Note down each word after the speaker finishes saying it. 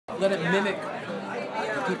let it mimic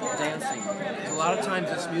the people dancing. A lot of times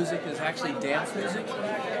this music is actually dance music,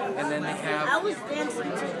 and then they have... I was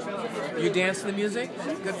dancing too. You dance to the music?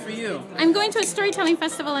 Good for you. I'm going to a storytelling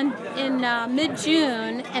festival in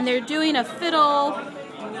mid-June, and they're doing a fiddle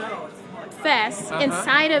fest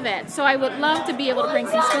inside of it. So I would love to be able to bring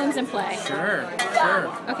some spoons and play. Sure,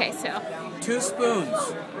 sure. Okay, so 2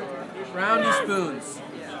 spoons, roundy spoons.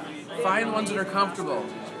 Find ones that are comfortable.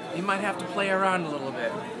 You might have to play around a little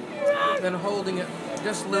bit. Then holding it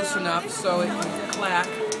just loose enough so it can clack,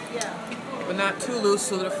 but not too loose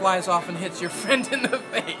so that it flies off and hits your friend in the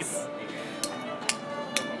face.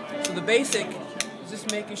 So the basic is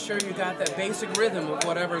just making sure you got that basic rhythm of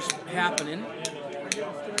whatever's happening.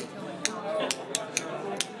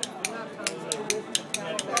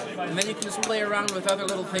 And then you can just play around with other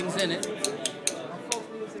little things in it.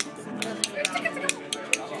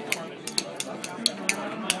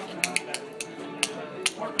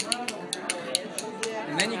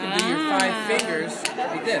 And then you can do your 5 fingers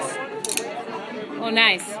like this. oh,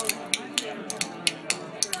 nice.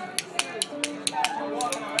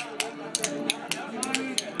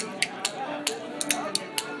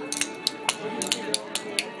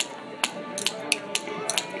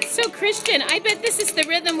 So Christian, I bet this is the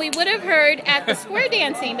rhythm we would have heard at the square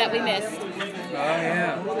dancing that we missed. Oh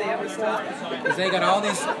yeah, because they got all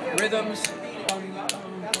these rhythms.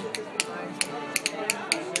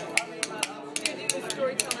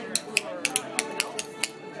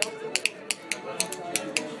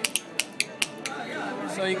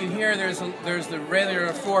 So you can hear there's the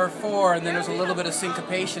regular 4/4, and then there's a little bit of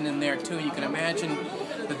syncopation in there too. You can imagine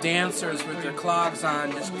the dancers with their clogs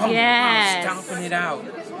on, just stomping it out.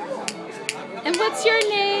 And what's your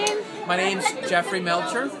name? My name's Jeffrey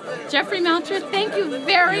Melcher. Jeffrey Melcher, thank you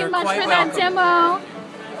very You're much quite for welcome. that demo.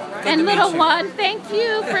 Good And to meet little you. one, thank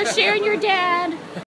you for sharing your dad.